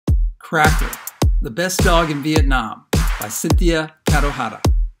Cracker, the Best Dog in Vietnam by Cynthia Kadohata.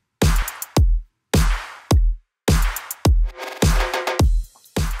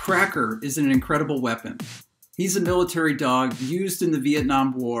 Cracker is an incredible weapon. He's a military dog used in the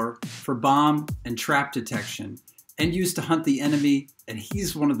Vietnam War for bomb and trap detection and used to hunt the enemy, and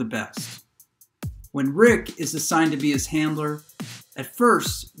he's one of the best. When Rick is assigned to be his handler, at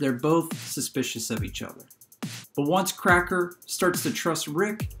first they're both suspicious of each other. But once Cracker starts to trust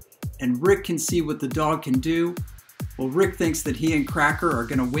Rick, and Rick can see what the dog can do, well, Rick thinks that he and Cracker are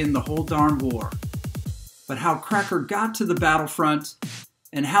going to win the whole darn war. But how Cracker got to the battlefront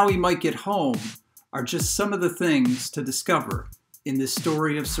and how he might get home are just some of the things to discover in this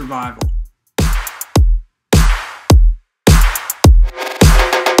story of survival.